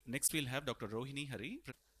Next, we'll have Dr. Rohini Hari.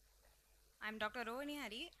 I'm Dr.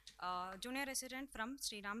 ROHINI, junior resident from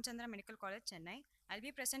Sri Ramchandra Medical College, Chennai. I'll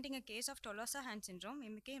be presenting a case of TOLOSA hand syndrome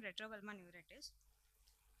mimicking retrobulbar neuritis.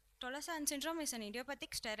 TOLOSA hand syndrome is an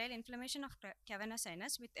idiopathic sterile inflammation of cavernous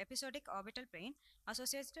sinus with episodic orbital pain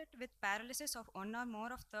associated with paralysis of one or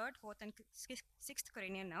more of third, fourth, and sixth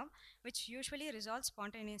cranial nerve, which usually resolves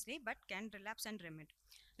spontaneously but can relapse and remit.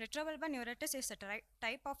 Retrobulbar neuritis is a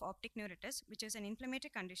type of optic neuritis, which is an inflammatory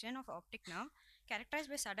condition of optic nerve characterized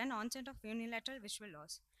by sudden onset of unilateral visual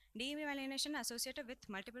loss. Demyelination associated with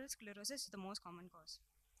multiple sclerosis is the most common cause.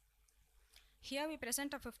 Here we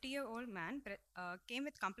present a 50-year-old man came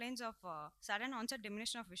with complaints of sudden onset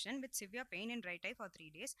diminution of vision with severe pain in right eye for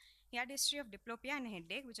 3 days. He had a history of diplopia and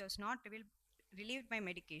headache, which was not relieved by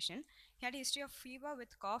medication. He had a history of fever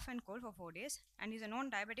with cough and cold for 4 days, and is a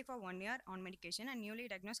known diabetic for 1 year on medication and newly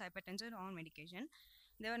diagnosed hypertension on medication.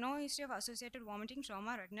 There were no history of associated vomiting,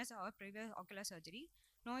 trauma, redness, or previous ocular surgery.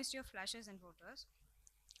 No history of flashes and photos.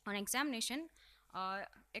 On examination,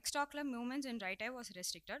 extraocular movements in right eye was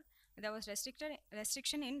restricted. There was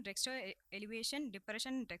restriction in dextro elevation,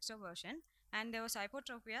 depression in dextroversion, and there was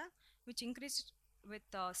hypotropia, which increased with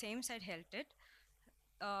same side tilted.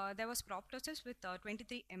 There was proptosis with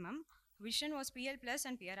 23 mm. Vision was PL plus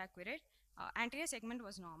and PR accurate. Anterior segment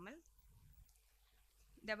was normal.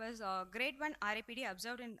 There was grade 1 RAPD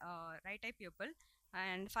observed in right eye pupil,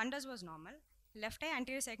 and fundus was normal. Left eye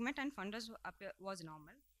anterior segment and fundus was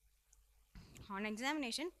normal. On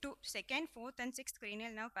examination, 2nd, 4th, and 6th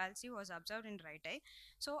cranial nerve palsy was observed in right eye.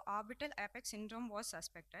 So, orbital apex syndrome was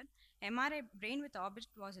suspected. MRI brain with orbit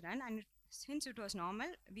was done, and since it was normal,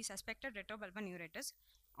 we suspected retrobulbar neuritis.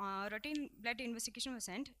 Routine blood investigation was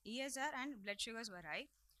sent. ESR and blood sugars were high.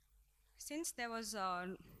 Since there was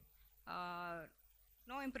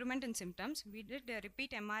no improvement in symptoms, we did a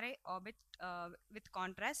repeat MRI orbit with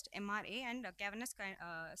contrast, MRA, and cavernous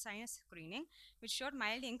sinus screening, which showed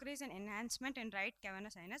mild increase in enhancement in right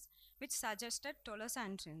cavernous sinus, which suggested TOLOSA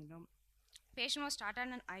hand syndrome. Patient was started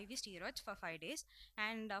on IV steroids for 5 days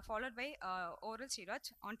and followed by oral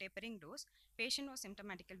steroids on tapering dose. Patient was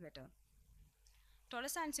symptomatically better.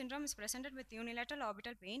 TOLOSA hand syndrome is presented with unilateral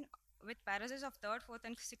orbital pain with paralysis of third, fourth,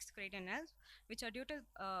 and sixth cranial nerves, which are due to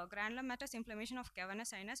granulomatous inflammation of cavernous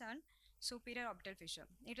sinus and superior orbital fissure.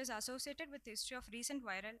 It is associated with history of recent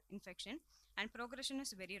viral infection, and progression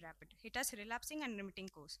is very rapid. It has relapsing and remitting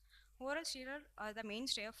course. Oral steroid are the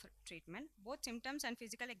mainstay of treatment. Both symptoms and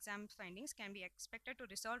physical exam findings can be expected to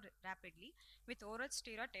resolve rapidly with oral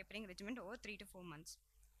steroid tapering regimen over 3 to 4 months.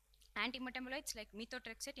 Antimetabolites like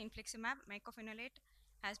methotrexate, infliximab, mycophenolate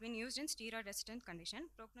has been used in steroid-resistant condition.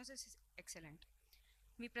 Prognosis is excellent.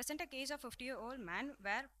 We present a case of 50-year-old man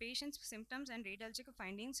where patient's symptoms and radiological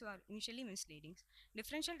findings were initially misleading.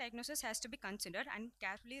 Differential diagnosis has to be considered and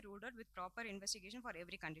carefully ruled out with proper investigation for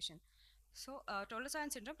every condition. So,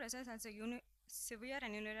 TOLOSA syndrome presents as a severe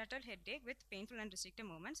and unilateral headache with painful and restricted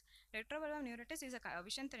movements. Retrobulbar neuritis is a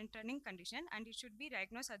vision-threatening condition, and it should be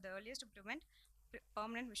diagnosed at the earliest to prevent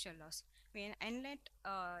permanent visual loss. We enlight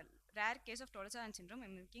rare case of TOLOSA syndrome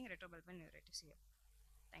mimicking retrobulbar neuritis here.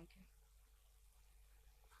 Thank you.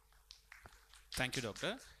 Thank you,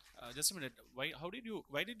 doctor. Just a minute.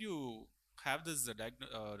 Why did you have this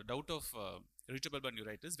doubt of retrobulbar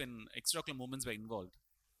neuritis when extraocular movements were involved?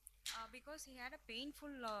 Because he had a painful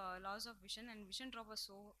loss of vision, and vision drop was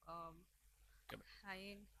so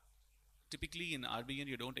high. Typically in RBN,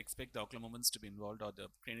 you don't expect the ocular movements to be involved or the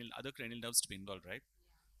other cranial nerves to be involved, right?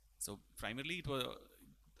 Yeah. So primarily it was,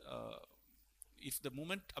 if the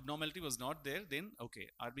movement abnormality was not there, then okay,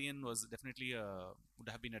 RBN was definitely would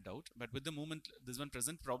have been a doubt. But with the movement, this one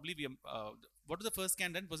present, probably we what was the first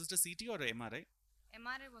scan done? Was it a CT or a MRI?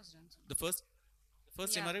 MRI was done. The first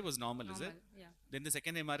yeah. MRI was normal, is it? Yeah. Then the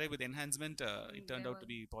second MRI with enhancement, it turned out to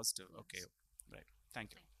be positive. Okay, right.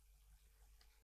 Thank you.